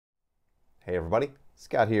Hey everybody,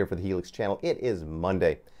 Scott here for the Helix channel. It is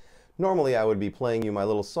Monday. Normally I would be playing you my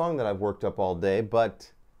little song that I've worked up all day,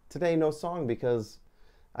 but today no song because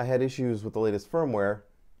I had issues with the latest firmware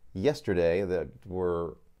yesterday that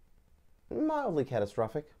were mildly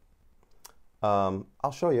catastrophic. I'll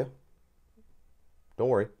show you. Don't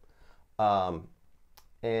worry.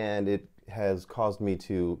 And it has caused me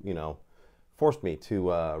to, forced me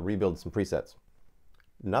to rebuild some presets.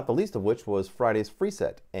 Not the least of which was Friday's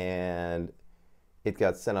Freeset, and it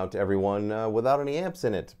got sent out to everyone without any amps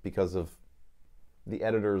in it because of the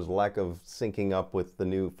editor's lack of syncing up with the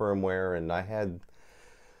new firmware, and I had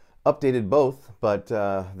updated both, but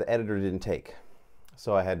the editor didn't take.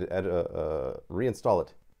 So I had to reinstall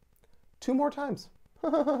it 2 more times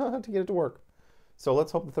to get it to work. So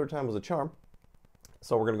let's hope the 3rd time was a charm.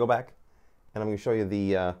 So we're going to go back, and I'm going to show you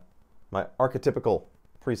the my archetypical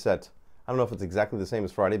preset. I don't know if it's exactly the same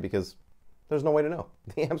as Friday because there's no way to know.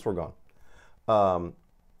 The amps were gone.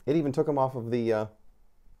 It even took them off of the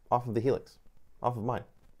Helix, off of mine.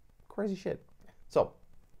 Crazy shit. So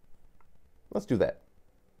let's do that.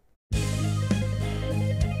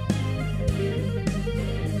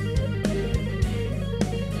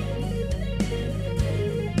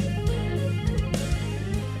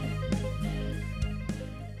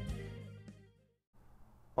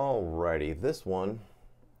 Alrighty, this one,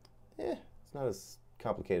 it's not as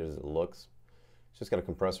complicated as it looks. It's just got a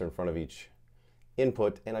compressor in front of each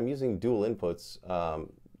input, and I'm using dual inputs.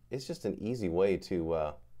 It's just an easy way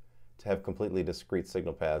to have completely discrete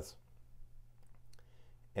signal paths.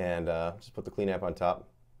 And just put the clean amp on top,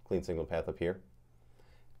 clean signal path up here.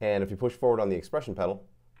 And if you push forward on the expression pedal,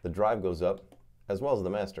 the drive goes up as well as the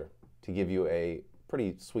master to give you a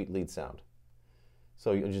pretty sweet lead sound.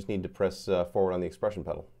 So you just need to press forward on the expression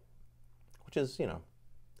pedal, which is,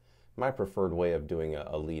 my preferred way of doing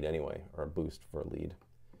a lead anyway, or a boost for a lead.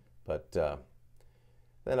 But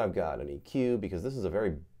then I've got an EQ because this is a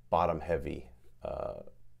very bottom-heavy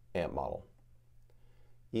amp model.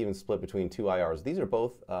 Even split between 2 IRs. These are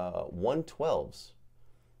both 112s,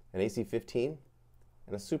 an AC15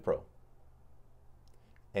 and a Supro.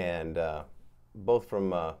 And both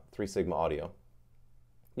from 3 Sigma Audio.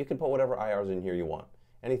 You can put whatever IRs in here you want.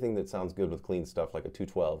 Anything that sounds good with clean stuff like a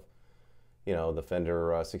 212. The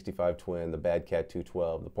Fender 65 Twin, the Bad Cat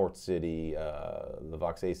 212, the Port City, the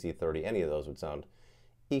Vox AC30, any of those would sound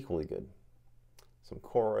equally good. Some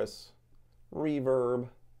chorus, reverb,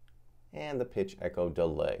 and the pitch echo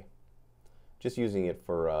delay. Just using it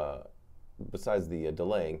for, besides the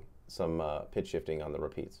delaying, some pitch shifting on the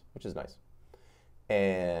repeats, which is nice.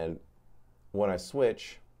 And when I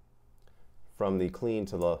switch from the clean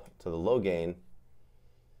to the low gain,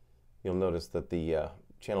 you'll notice that the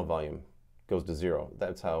channel volume goes to 0.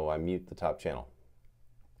 That's how I mute the top channel.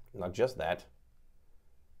 Not just that,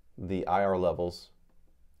 the IR levels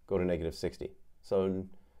go to -60. So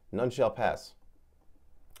none shall pass.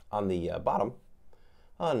 On the bottom,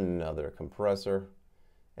 another compressor,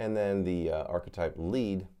 and then the archetype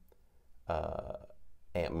lead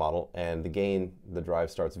amp model, and the gain, the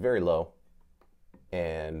drive starts very low,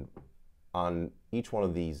 and on each one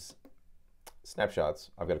of these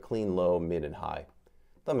snapshots, I've got a clean low, mid, and high.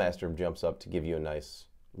 The master jumps up to give you a nice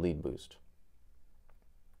lead boost.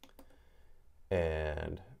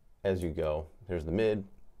 And as you go, there's the mid.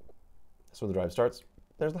 That's where the drive starts.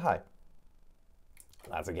 There's the high.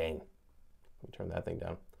 That's a gain. Let me turn that thing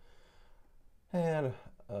down. And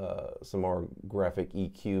some more graphic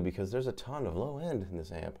EQ because there's a ton of low end in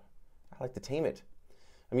this amp. I like to tame it.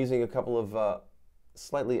 I'm using a couple of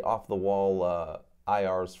slightly off the wall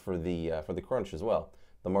IRs for the crunch as well.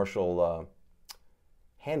 The Marshall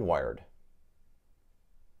hand-wired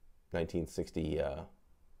 1960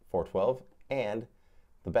 412 and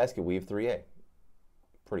the Basket Weave 3A.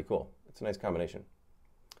 Pretty cool. It's a nice combination.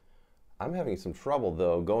 I'm having some trouble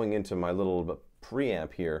though going into my little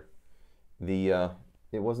preamp here.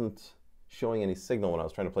 It wasn't showing any signal when I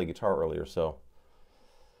was trying to play guitar earlier, so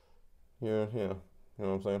yeah, you know what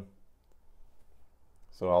I'm saying?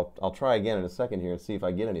 So I'll try again in a second here and see if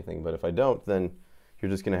I get anything, but if I don't, then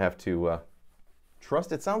you're just going to have to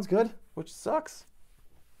trust it sounds good, which sucks.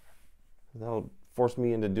 That'll force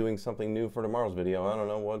me into doing something new for tomorrow's video. I don't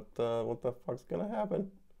know what the fuck's going to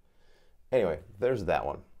happen. Anyway, there's that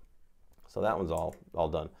one. So that one's all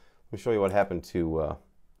done. Let me show you what happened to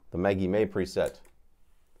the Maggie May preset.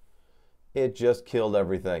 It just killed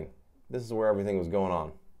everything. This is where everything was going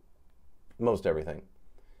on. Most everything.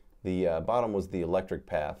 The bottom was the electric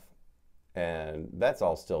path, and that's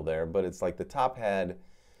all still there, but it's like the top had,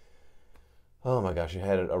 oh my gosh, it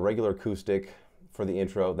had a regular acoustic for the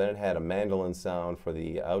intro, then it had a mandolin sound for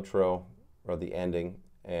the outro, or the ending,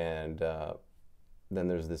 and then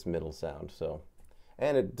there's this middle sound. So,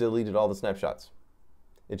 and it deleted all the snapshots.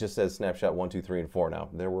 It just says snapshot 1, 2, 3, and 4 now.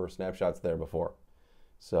 There were snapshots there before.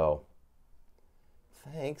 So,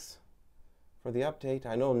 thanks for the update.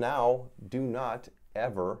 I know now, do not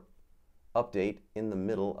ever update in the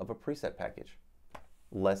middle of a preset package.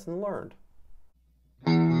 Lesson learned.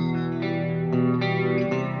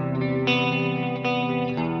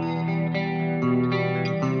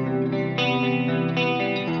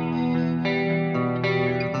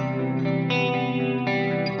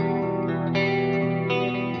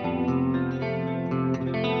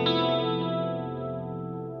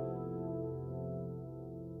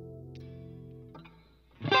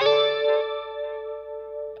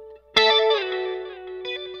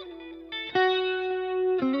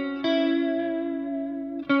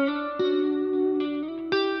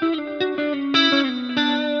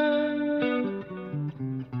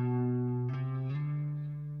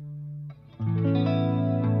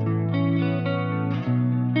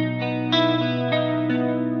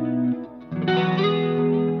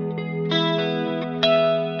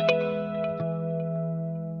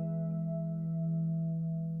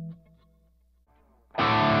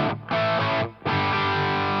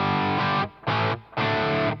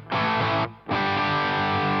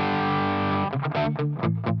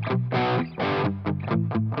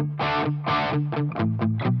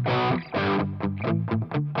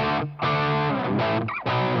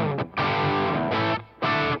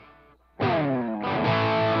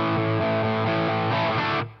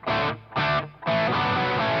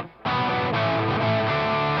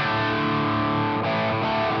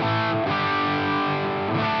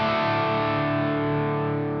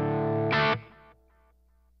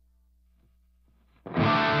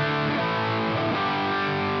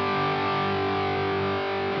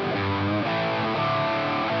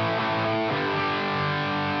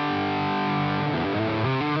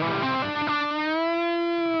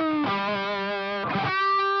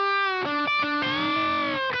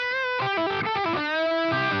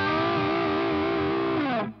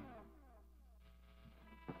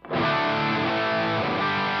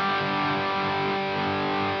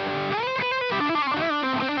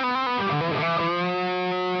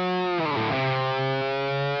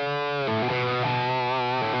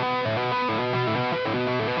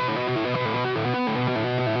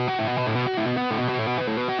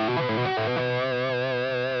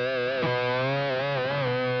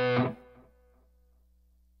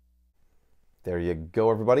 There you go,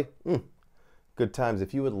 everybody. Good times.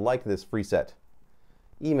 If you would like this Freeset,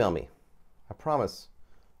 email me. I promise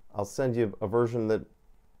I'll send you a version that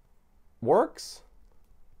works.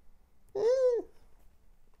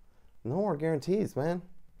 No more guarantees, man.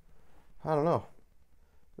 I don't know.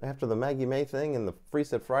 After the Maggie May thing and the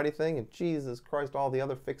Freeset Friday thing, and Jesus Christ, all the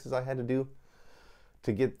other fixes I had to do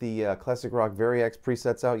to get the Classic Rock Variax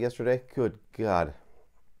presets out yesterday, good God.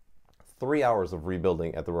 3 hours of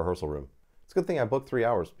rebuilding at the rehearsal room. It's a good thing I booked 3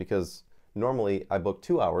 hours, because normally I book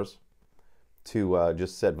 2 hours to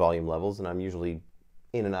just set volume levels, and I'm usually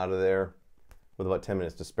in and out of there with about 10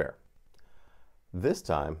 minutes to spare. This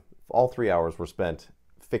time, all 3 hours were spent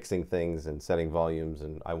fixing things and setting volumes,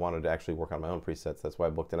 and I wanted to actually work on my own presets. That's why I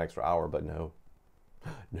booked an extra hour, but no.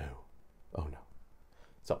 No. Oh no.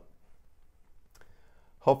 So,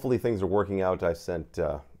 hopefully things are working out. I sent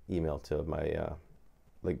email to my,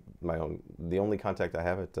 the only contact I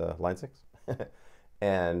have at Line 6.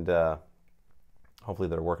 And hopefully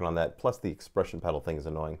they're working on that. Plus the expression pedal thing is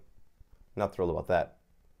annoying. Not thrilled about that.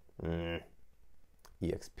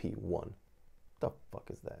 EXP1. The fuck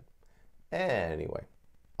is that? Anyway,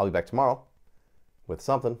 I'll be back tomorrow with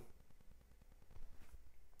something.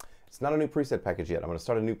 It's not a new preset package yet. I'm going to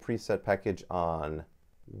start a new preset package on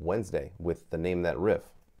Wednesday with the Name That Riff.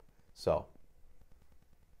 So,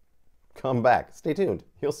 come back. Stay tuned.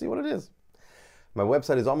 You'll see what it is. My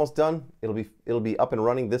website is almost done. It'll be up and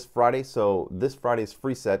running this Friday. So this Friday's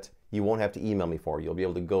Freeset, you won't have to email me for. You'll be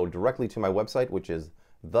able to go directly to my website, which is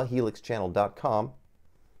thehelixchannel.com,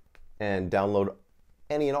 and download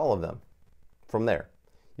any and all of them from there.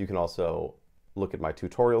 You can also look at my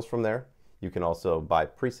tutorials from there. You can also buy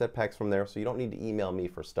preset packs from there. So you don't need to email me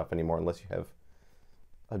for stuff anymore unless you have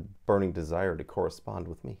a burning desire to correspond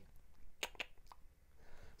with me.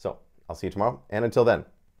 So I'll see you tomorrow. And until then,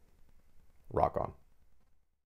 rock on.